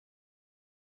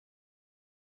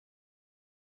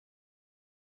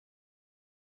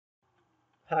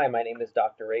Hi, my name is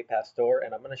Dr. Ray Pastor,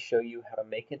 and I'm going to show you how to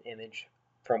make an image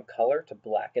from color to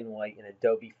black and white in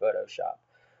Adobe Photoshop.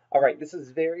 All right, this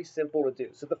is very simple to do.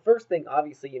 So the first thing,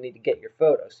 obviously, you need to get your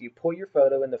photo. So you pull your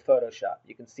photo into Photoshop.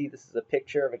 You can see this is a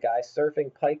picture of a guy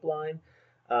surfing pipeline.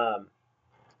 Um,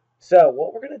 so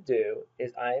what we're going to do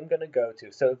is I am going to go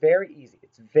to, so very easy.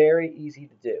 It's very easy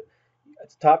to do. At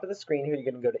the top of the screen here, you're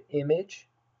going to go to Image,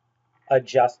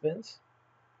 Adjustments,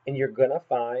 and you're going to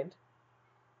find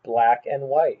black and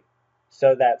white.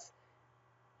 So that's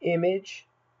Image,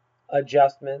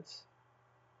 Adjustments,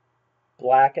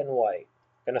 Black and White.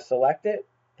 I'm going to select it,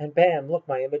 and bam, look,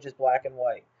 my image is black and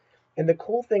white. And the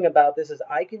cool thing about this is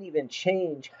I can even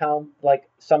change how, like,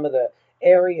 some of the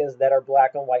areas that are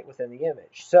black and white within the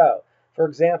image. So, for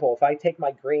example, if I take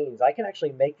my greens, I can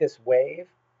actually make this wave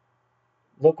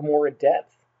look more in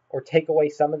depth or take away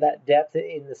some of that depth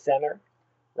in the center,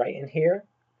 right in here,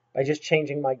 by just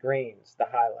changing my greens, the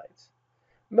highlights.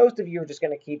 Most of you are just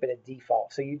going to keep it at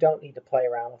default, so you don't need to play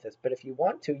around with this. But if you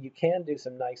want to, you can do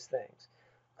some nice things.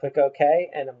 Click OK,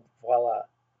 and voila,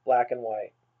 black and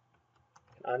white.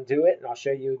 Undo it, and I'll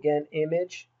show you again.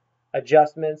 Image,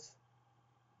 adjustments,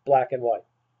 black and white.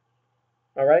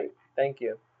 All right, thank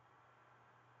you.